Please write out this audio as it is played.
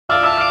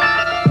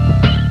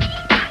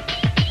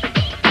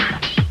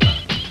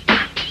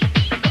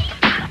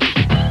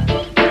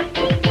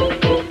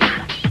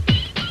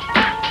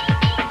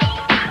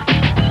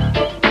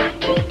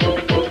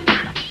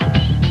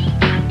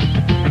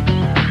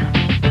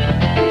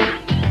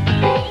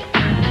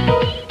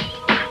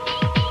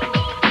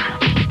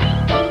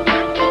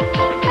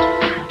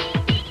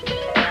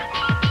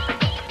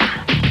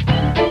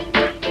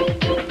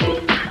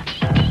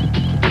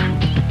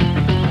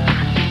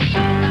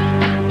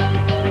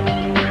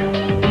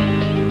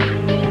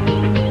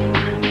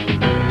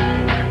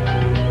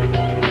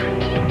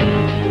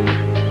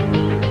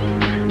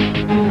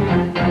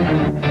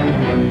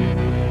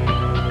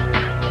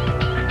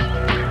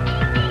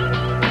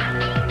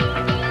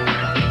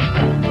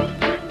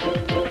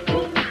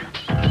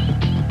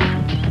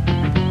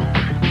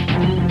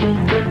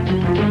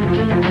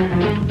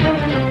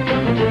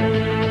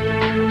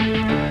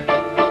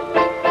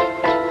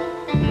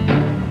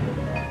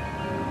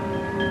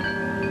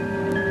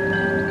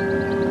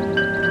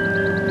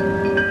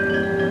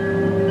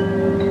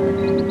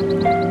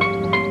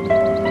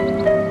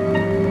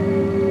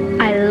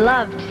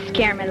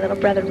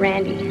brother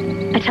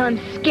Randy. I tell him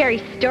scary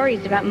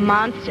stories about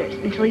monsters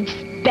until he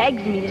just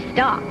begs me to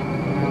stop.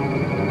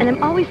 And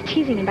I'm always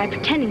teasing him by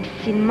pretending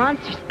to see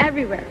monsters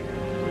everywhere.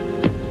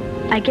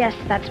 I guess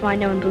that's why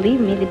no one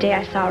believed me the day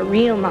I saw a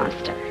real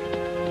monster.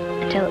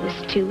 Until it was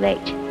too late.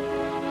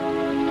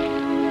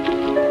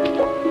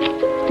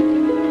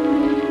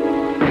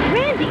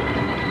 Randy,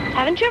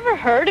 haven't you ever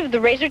heard of the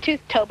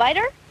razor-toothed toe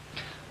biter?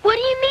 What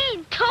do you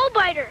mean, toe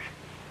biter?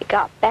 It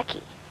got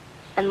Becky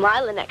and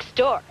Lila next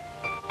door.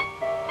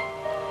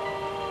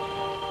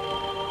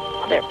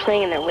 While they're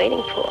playing in their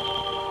wading pool.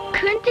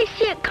 Couldn't they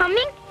see it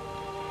coming?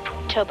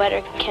 Toe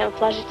biter can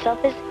camouflage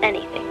itself as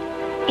anything,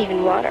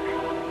 even water.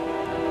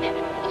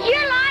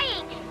 You're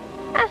lying!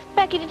 Ask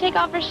Becky to take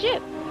off her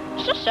shoe.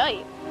 She'll show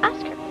you.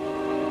 Ask her.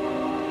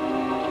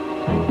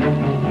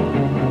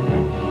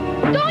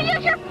 Don't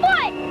use your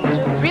foot! Do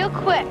it real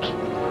quick.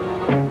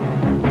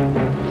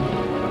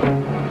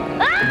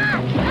 Ah!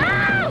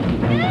 Oh!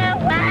 Get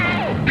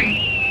away!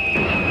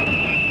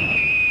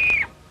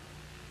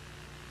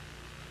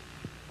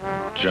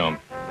 Jump.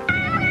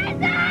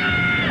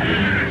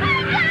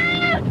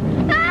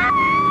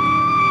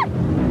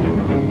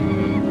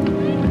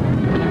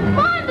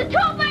 Mom, the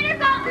toe biter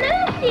got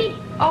Lucy!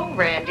 Oh,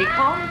 Randy,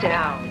 calm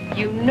down.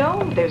 You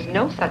know there's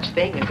no such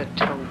thing as a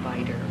toe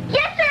biter.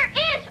 Yes, there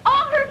is!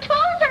 All her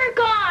toes are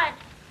gone!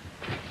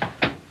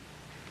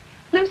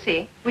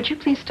 Lucy, would you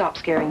please stop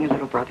scaring your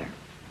little brother?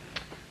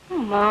 Oh,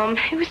 Mom,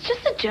 it was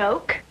just a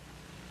joke.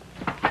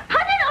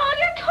 How did all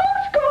your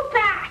toes grow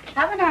back?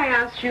 Haven't I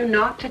asked you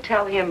not to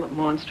tell him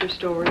monster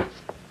stories?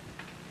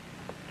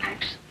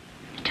 Actually,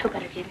 the toe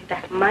biter gave me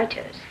back my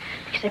toes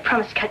because I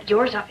promised to cut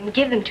yours off and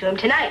give them to him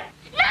tonight.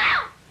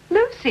 No!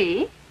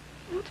 Lucy?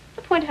 What's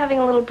the point of having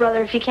a little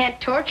brother if you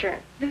can't torture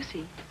him?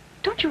 Lucy,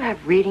 don't you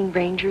have reading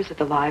rangers at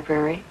the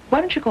library?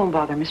 Why don't you go and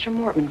bother Mr.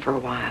 Mortman for a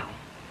while?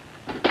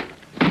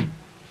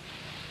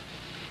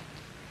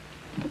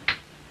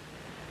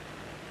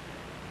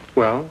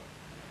 Well,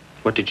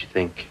 what did you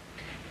think?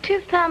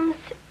 2 thumbs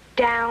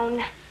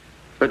down.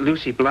 But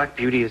Lucy, Black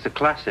Beauty is a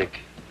classic.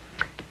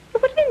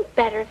 It would have been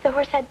better if the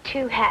horse had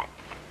 2 heads.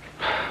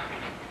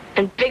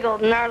 And big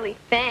old gnarly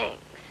fangs.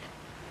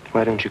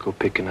 Why don't you go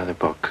pick another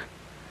book?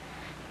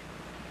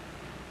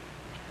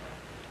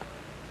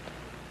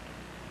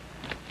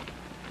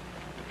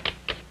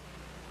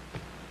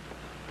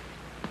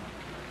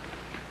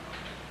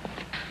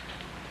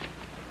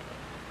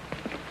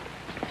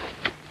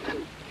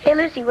 Hey,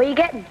 Lucy, what are you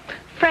getting?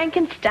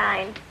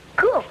 Frankenstein.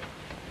 Cool.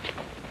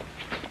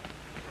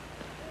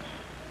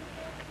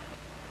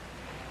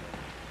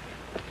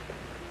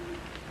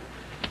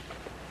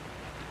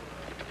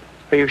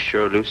 Are you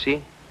sure,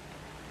 Lucy?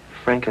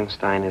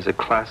 Frankenstein is a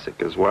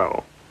classic as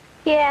well.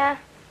 Yeah,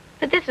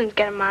 but this one's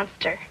got a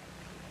monster.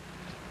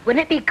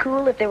 Wouldn't it be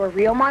cool if there were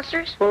real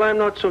monsters? Well, I'm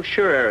not so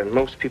sure, Aaron.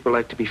 Most people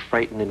like to be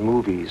frightened in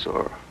movies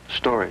or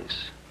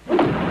stories.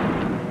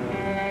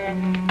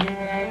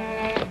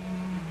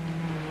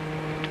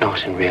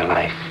 Not in real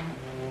life.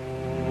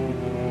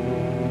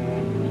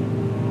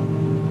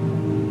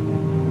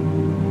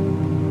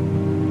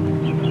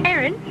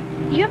 Aaron,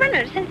 you ever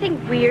notice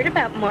anything weird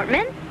about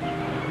Mortman?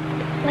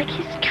 Like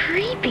his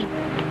creepy,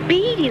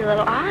 beady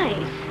little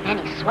eyes. And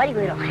his sweaty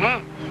little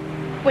hands.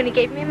 When he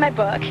gave me my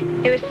book,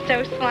 it was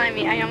so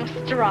slimy I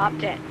almost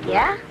dropped it.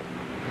 Yeah?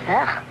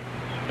 Ugh.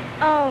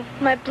 Oh,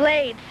 my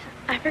blades.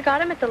 I forgot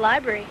them at the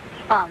library.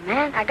 Oh,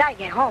 man, I gotta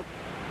get home.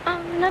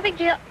 Oh, no big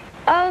deal.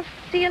 I'll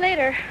see you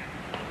later.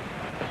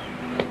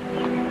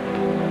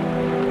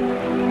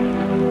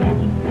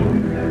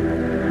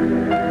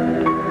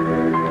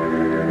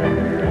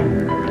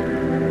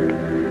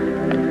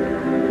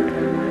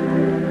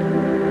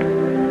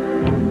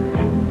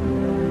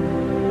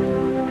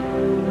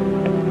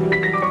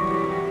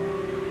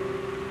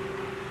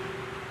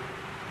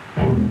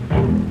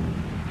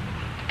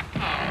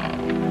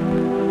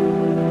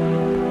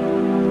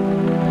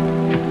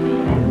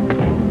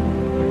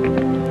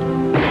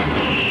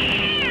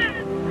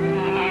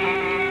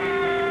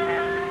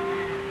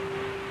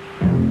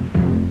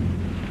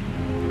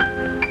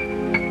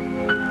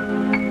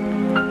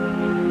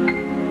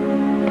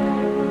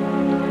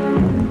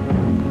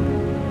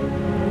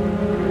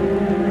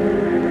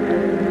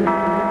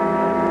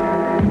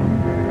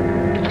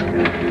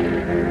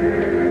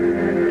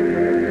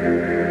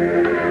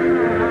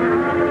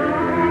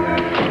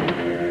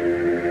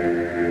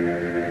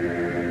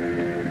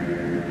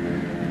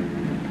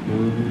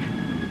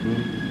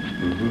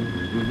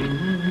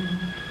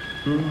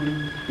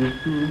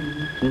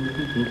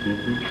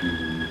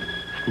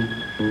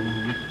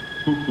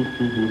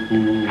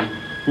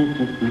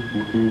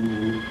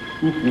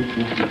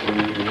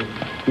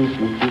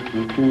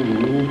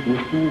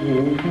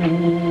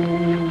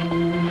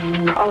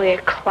 Probably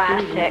a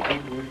classic.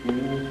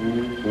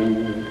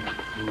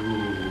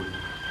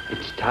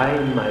 It's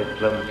time, my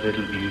plump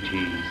little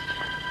beauties.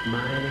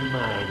 My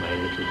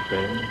little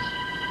friends.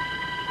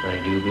 I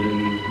do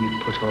believe we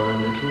put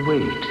on a little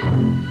weight.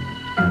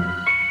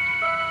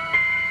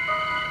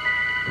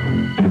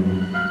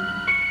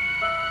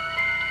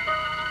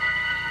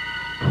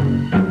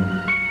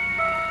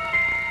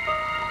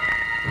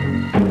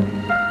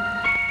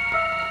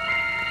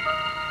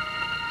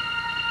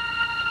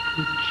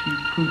 Coochie,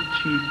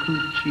 coochie,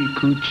 coochie,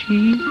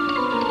 coochie.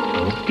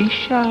 Don't be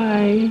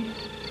shy.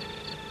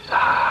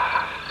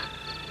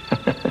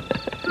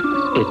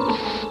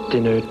 It's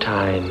dinner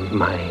time,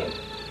 my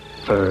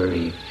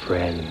furry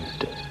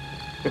friend.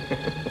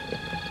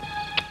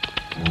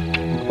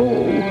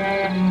 Oh,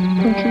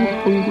 aren't you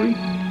hungry?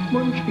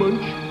 Munch,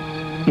 munch.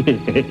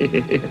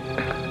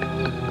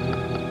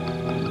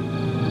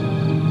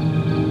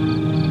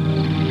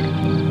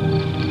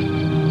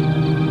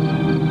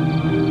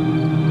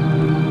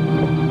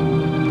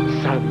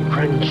 Some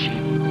crunchy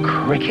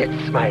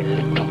crickets, my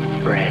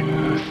little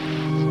friends.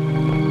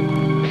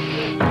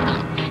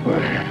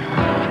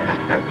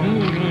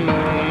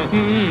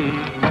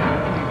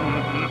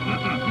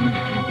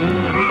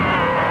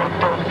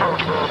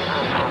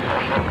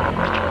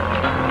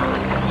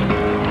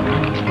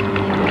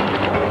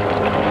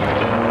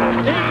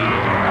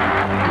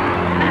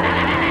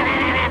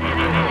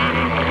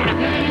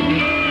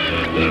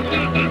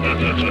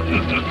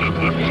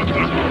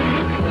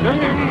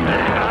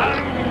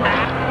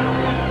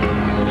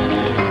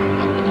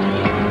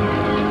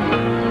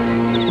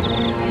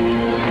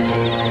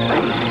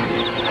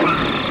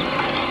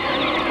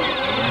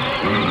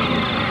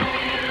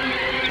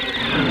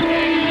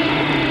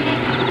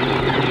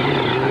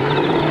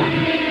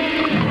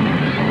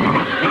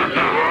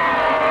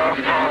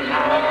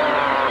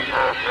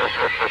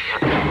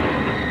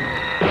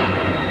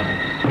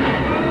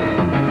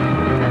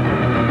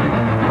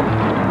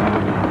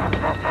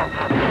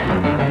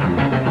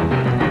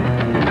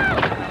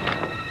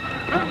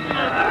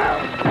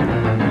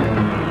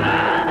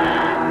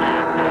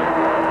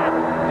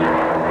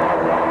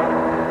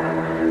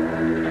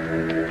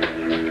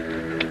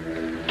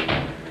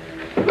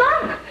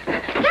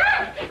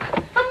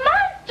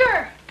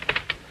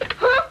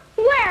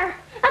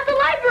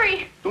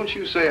 Don't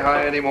you say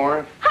hi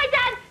anymore? Hi,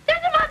 Dad.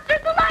 There's a monster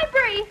at the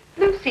library.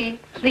 Lucy,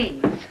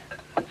 please.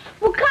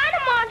 What kind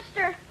of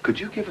monster? Could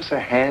you give us a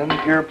hand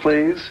here,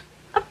 please?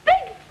 A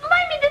big,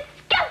 slimy,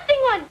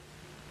 disgusting one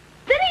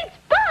that eats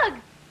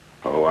bugs.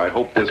 Oh, I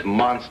hope this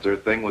monster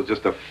thing was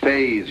just a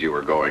phase you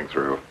were going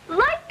through.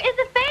 Life is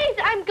a phase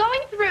I'm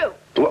going through.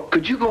 Well,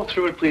 could you go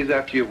through it, please,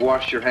 after you've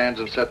washed your hands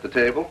and set the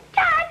table?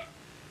 Dad,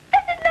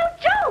 this is no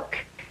joke.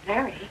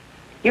 Larry,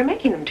 you're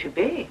making them too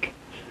big.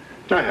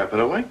 I happen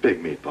to like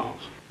big meatballs.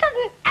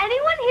 Doesn't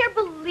anyone here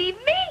believe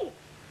me?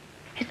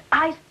 His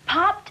eyes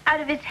popped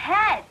out of his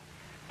head,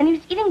 and he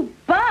was eating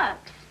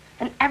bugs.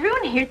 And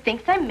everyone here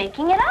thinks I'm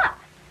making it up.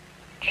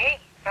 Gee,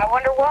 I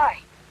wonder why.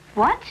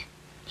 What?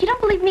 You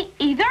don't believe me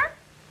either?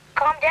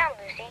 Calm down,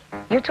 Lucy.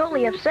 You're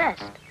totally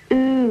obsessed.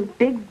 Ooh,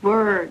 big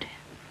word.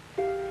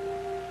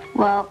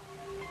 Well,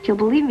 you'll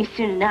believe me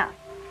soon enough.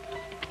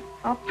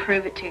 I'll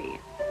prove it to you.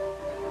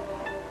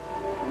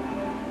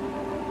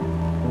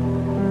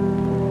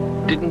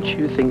 Didn't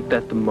you think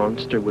that the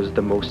monster was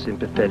the most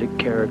sympathetic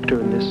character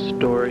in this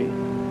story?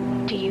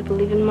 Do you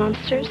believe in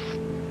monsters?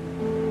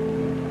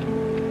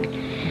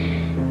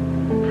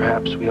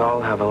 Perhaps we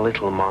all have a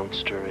little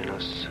monster in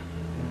us,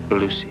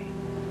 Lucy.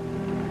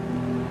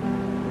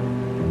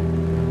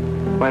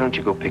 Why don't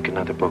you go pick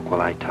another book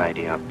while I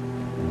tidy up?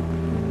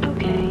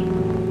 Okay.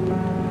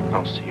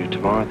 I'll see you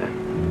tomorrow then.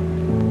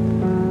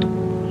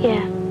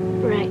 Yeah,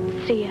 right.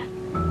 See ya.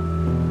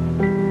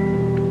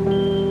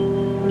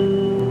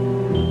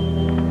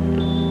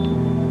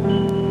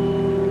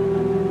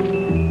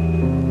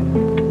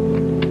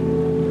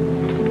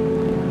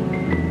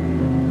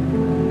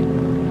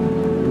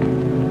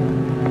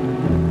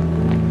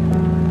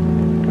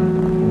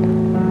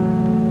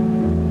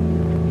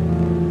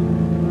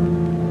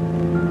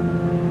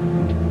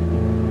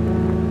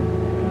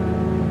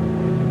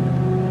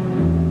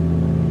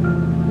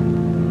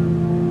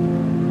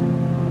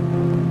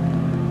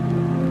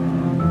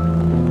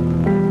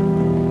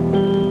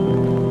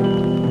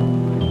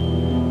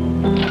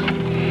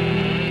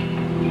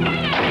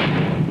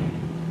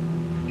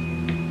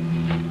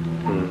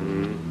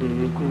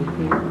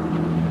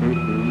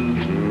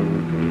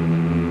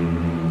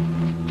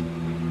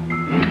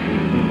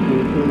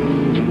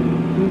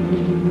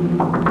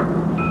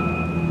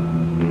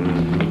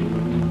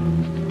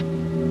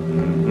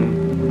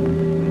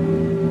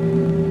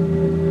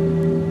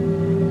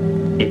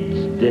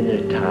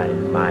 Dinner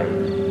time, my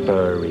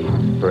furry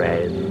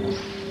friends.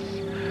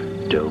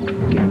 Don't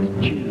forget the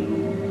chew.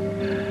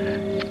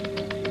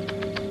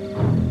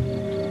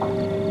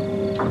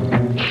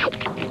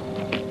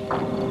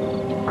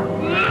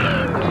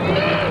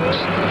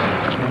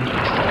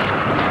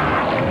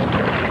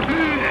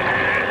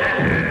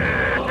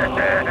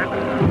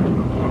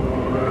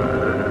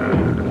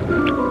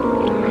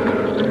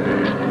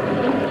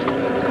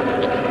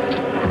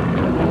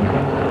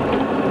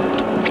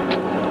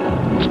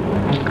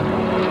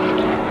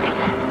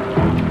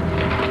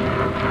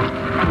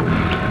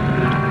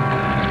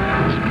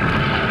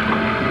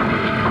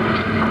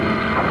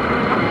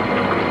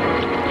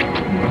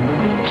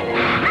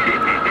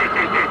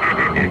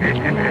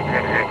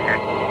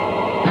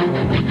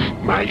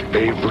 My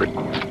favorite.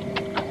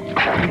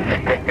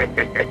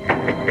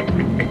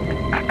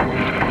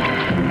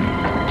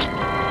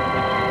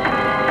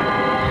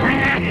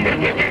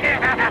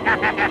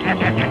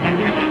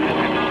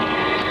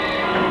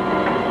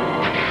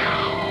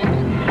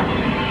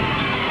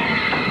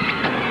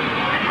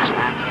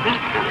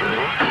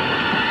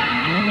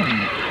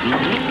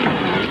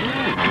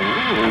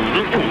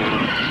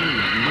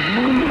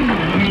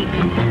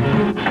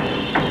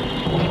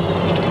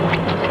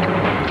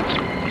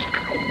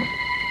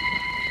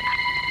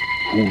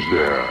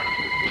 there?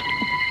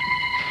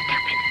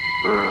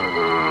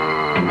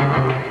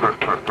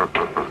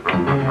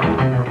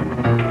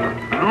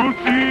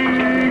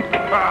 Lucy!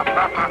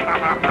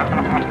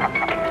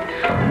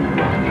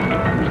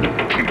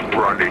 Keep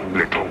running,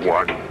 little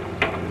one.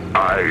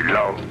 I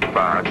love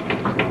fast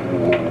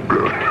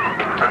food.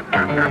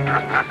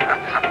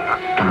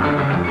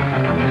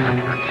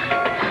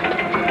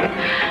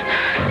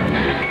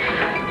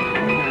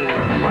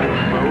 My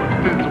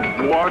mouth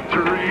is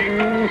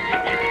watering.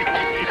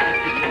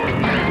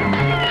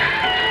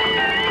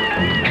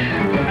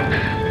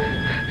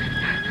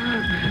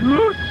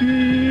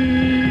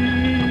 Lucy!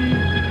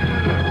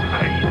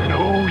 I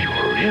know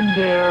you're in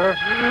there.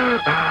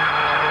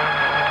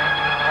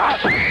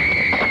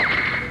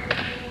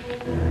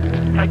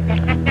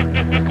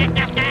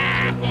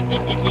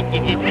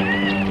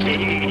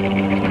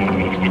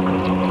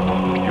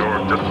 You're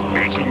just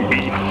making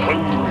me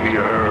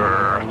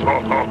hungrier.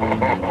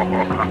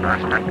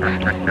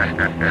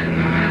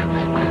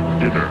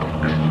 Dinner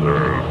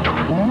served.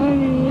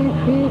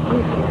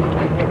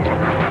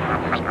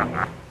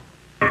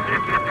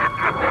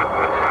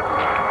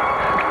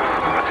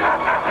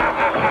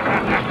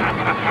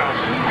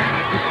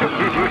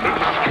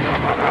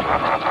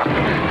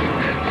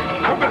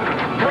 Come back!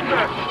 Come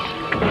back!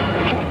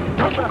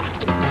 Come back!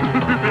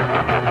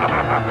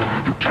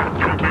 You can't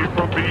get away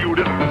from me, you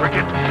little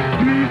cricket!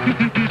 Lucy!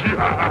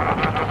 Come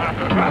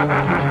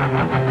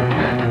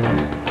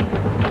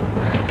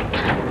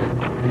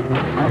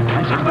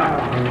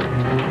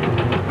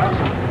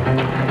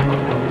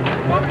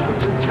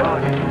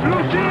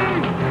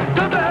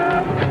back!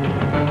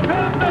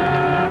 Come back!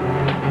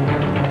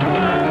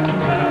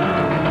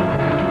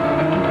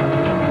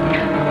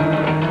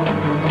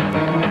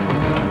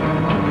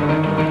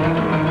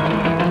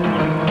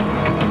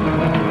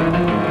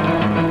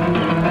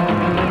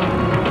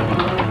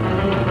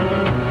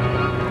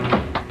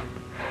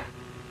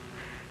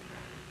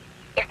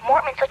 If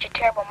Mortman's such a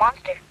terrible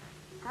monster,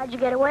 How'd you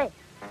get away?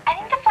 I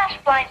think the flash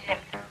blinded him.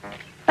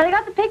 But I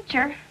got the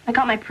picture. I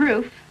got my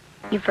proof.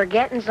 You're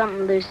forgetting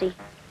something, Lucy.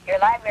 your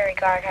library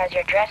card has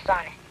your address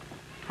on it.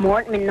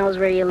 Mortman knows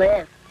where you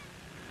live.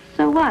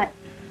 So what?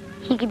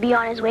 He could be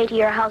on his way to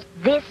your house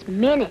this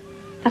minute.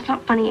 That's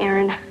not funny,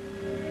 Aaron.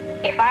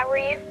 If I were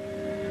you,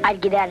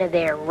 I'd get out of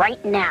there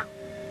right now.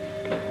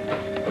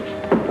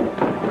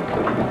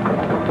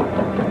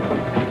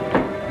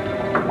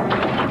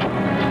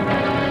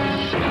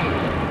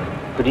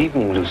 Good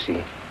evening,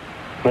 Lucy.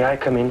 May I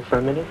come in for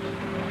a minute?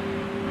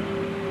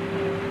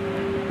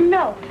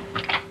 No.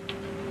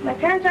 My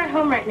parents aren't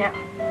home right now.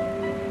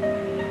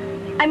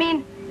 I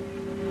mean,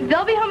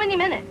 they'll be home any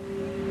minute.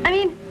 I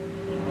mean,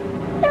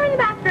 they're in the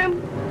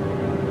bathroom.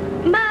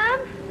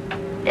 Mom,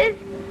 is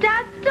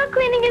Dad still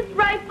cleaning his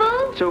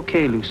rifle? It's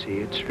okay, Lucy.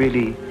 It's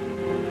really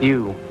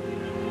you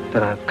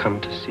that I've come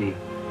to see.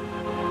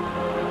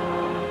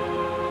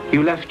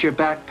 You left your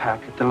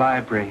backpack at the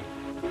library.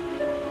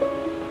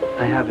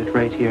 I have it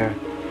right here.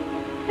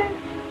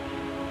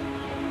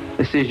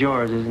 This is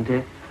yours, isn't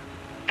it?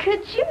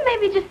 Could you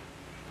maybe just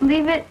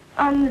leave it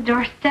on the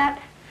doorstep?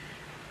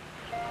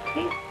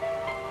 Please?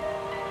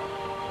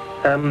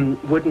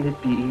 Wouldn't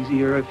it be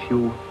easier if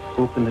you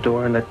opened the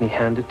door and let me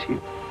hand it to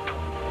you?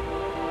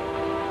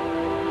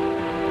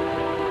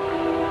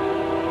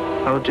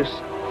 I'll just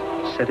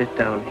set it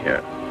down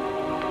here.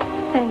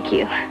 Thank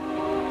you.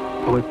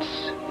 Oh,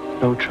 it's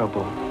no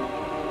trouble.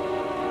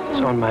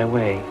 It's on my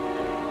way.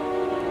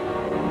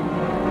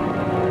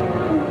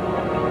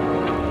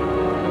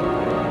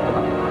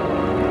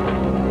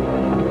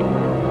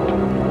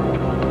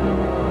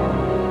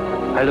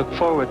 I look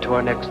forward to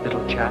our next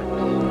little chat.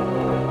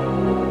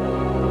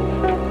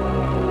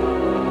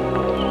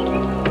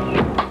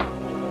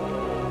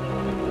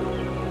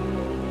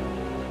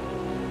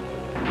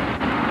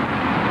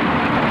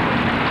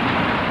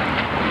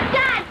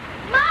 Dad!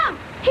 Mom!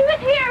 He was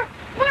here!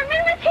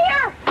 Mortman was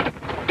here!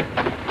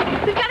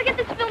 We've got to get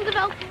this film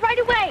developed right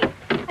away.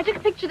 I took a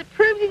picture that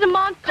proves he's a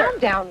monster. Calm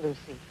down,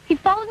 Lucy. He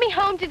followed me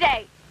home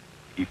today.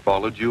 He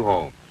followed you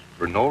home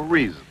for no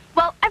reason.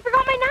 Well, I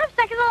forgot my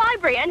knapsack in the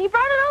library, and he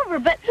brought it over,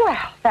 but...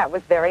 Well, that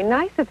was very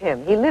nice of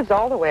him. He lives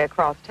all the way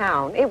across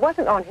town. It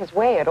wasn't on his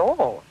way at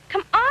all.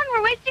 Come on,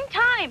 we're wasting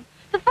time.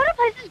 The photo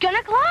place is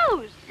gonna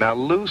close. Now,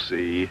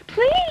 Lucy...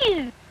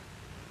 Please.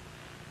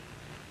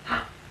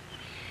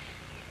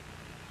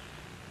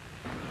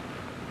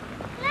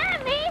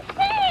 Let me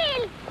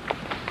see.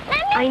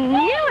 I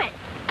knew it.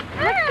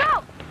 Let's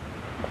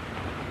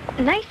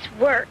go. Nice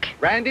work.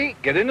 Randy,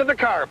 get into the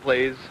car,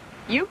 please.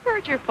 You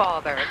heard your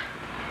father.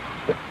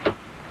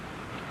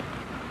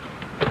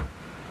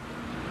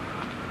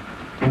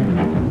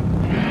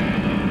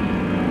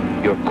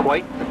 You're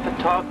quite the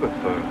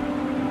photographer.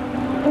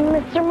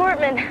 Mr.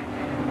 Mortman,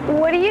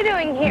 what are you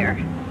doing here?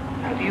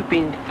 Have you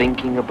been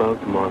thinking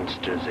about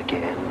monsters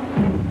again?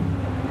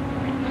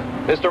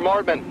 Mr.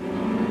 Mortman,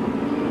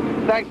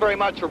 thanks very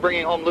much for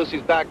bringing home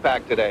Lucy's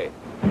backpack today.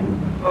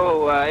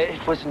 Oh,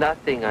 it was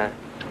nothing. I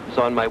was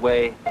on my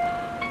way.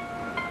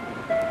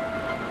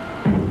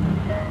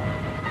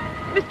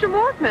 Mr.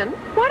 Mortman,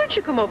 why don't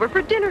you come over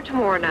for dinner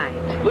tomorrow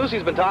night?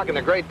 Lucy's been talking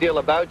a great deal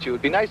about you.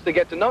 It'd be nice to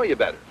get to know you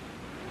better.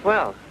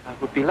 Well, that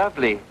would be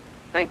lovely.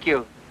 Thank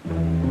you.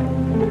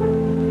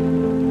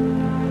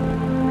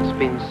 It's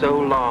been so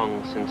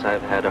long since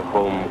I've had a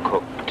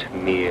home-cooked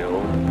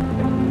meal.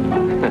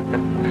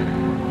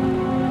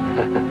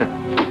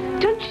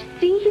 Don't you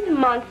see he's a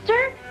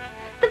monster?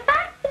 The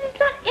fact that he's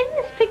not in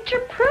this picture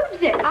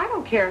proves it. I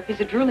don't care if he's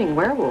a drooling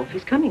werewolf.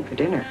 He's coming for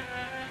dinner.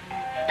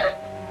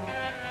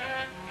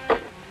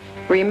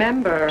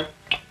 Remember,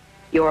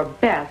 your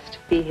best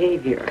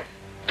behavior.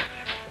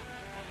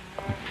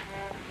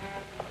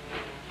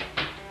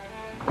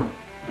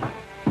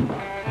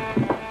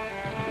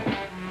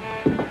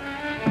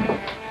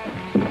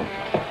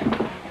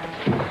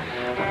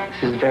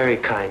 This is very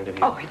kind of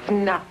you. Oh, it's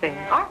nothing.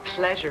 Our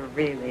pleasure,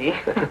 really.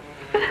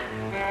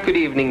 Good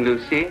evening,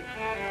 Lucy.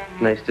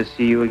 Nice to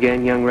see you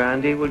again, young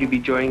Randy. Will you be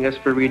joining us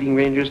for Reading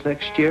Rangers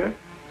next year?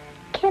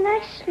 Can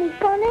I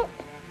sleep on it?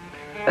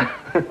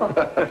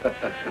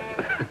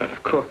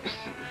 Of course.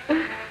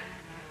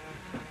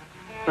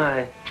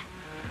 My,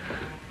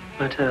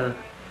 what a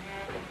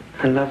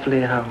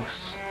lovely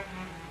house.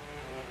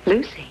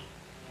 Lucy,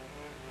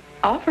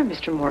 offer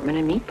Mr. Mortman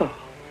a meatball.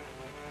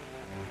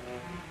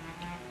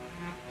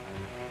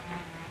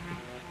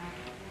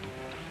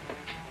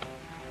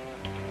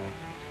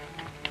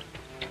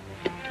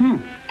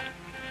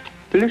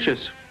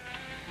 Delicious.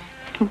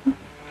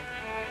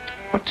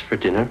 What's for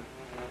dinner?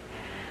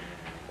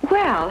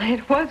 Well,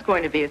 it was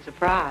going to be a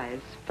surprise,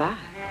 but...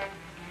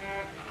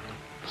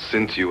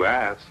 Since you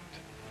asked,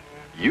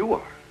 you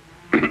are.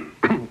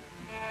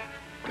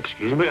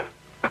 Excuse me,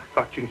 I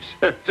thought you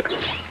said...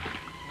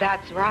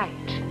 That's right.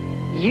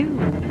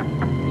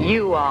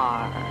 You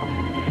are.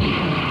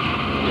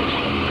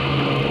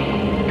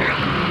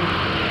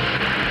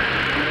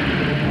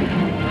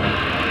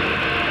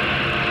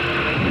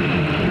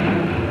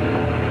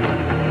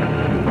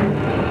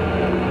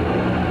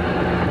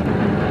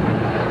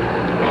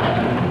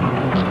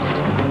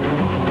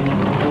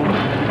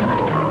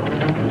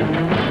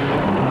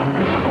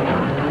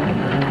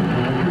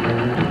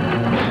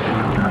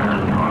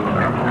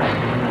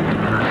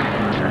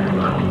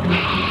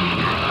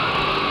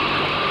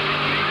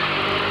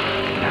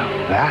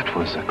 That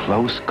was a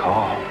close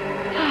call.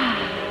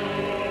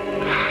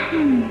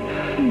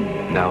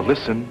 Now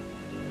listen,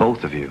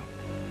 both of you.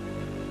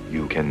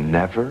 You can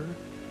never,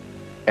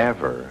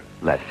 ever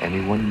let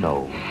anyone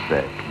know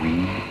that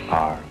we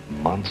are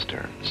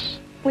monsters.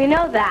 We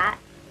know that.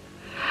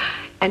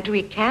 And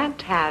we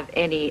can't have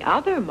any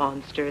other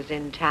monsters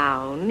in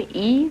town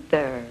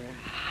either.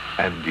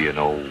 And do you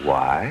know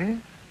why?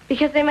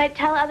 Because they might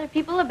tell other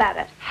people about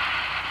us.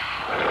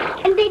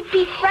 And they'd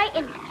be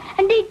frightened,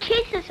 and they'd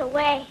chase us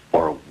away.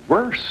 Or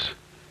worse.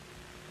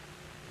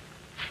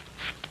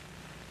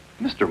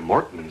 Mr.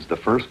 Mortman's the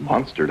first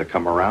monster to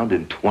come around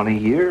in 20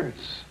 years.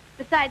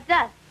 Besides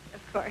us,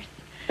 of course.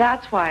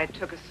 That's why it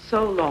took us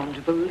so long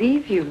to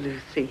believe you,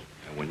 Lucy.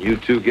 And when you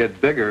two get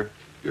bigger,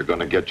 you're going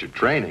to get your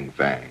training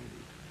fang.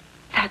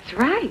 That's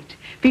right.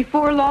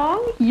 Before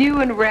long, you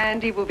and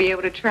Randy will be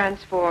able to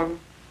transform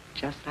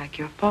just like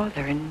your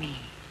father and me.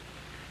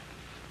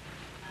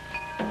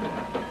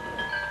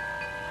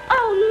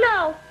 Oh,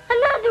 no!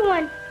 Another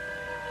one!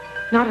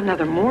 Not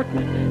another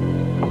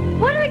Mortman.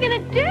 What are we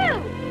going to do?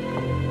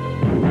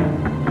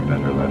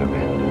 Better let him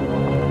in.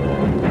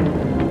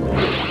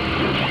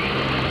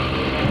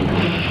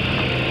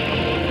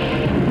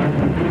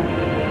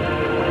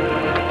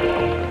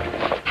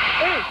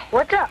 Hey,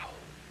 what's up?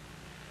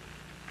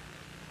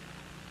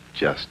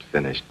 Just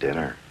finished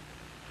dinner.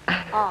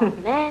 Oh,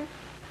 man.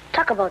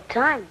 Talk about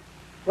time.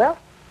 Well,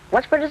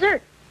 what's for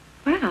dessert?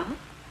 Well,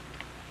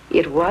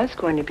 it was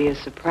going to be a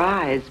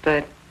surprise,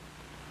 but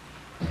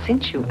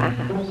since you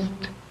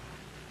asked...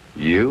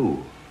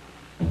 You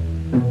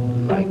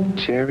like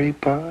cherry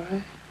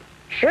pie?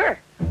 Sure.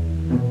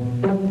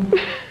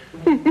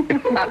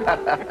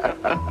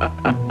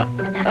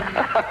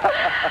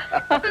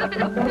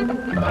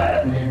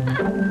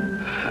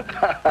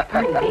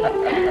 Pardon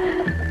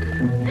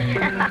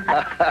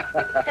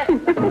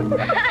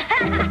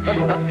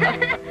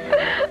me.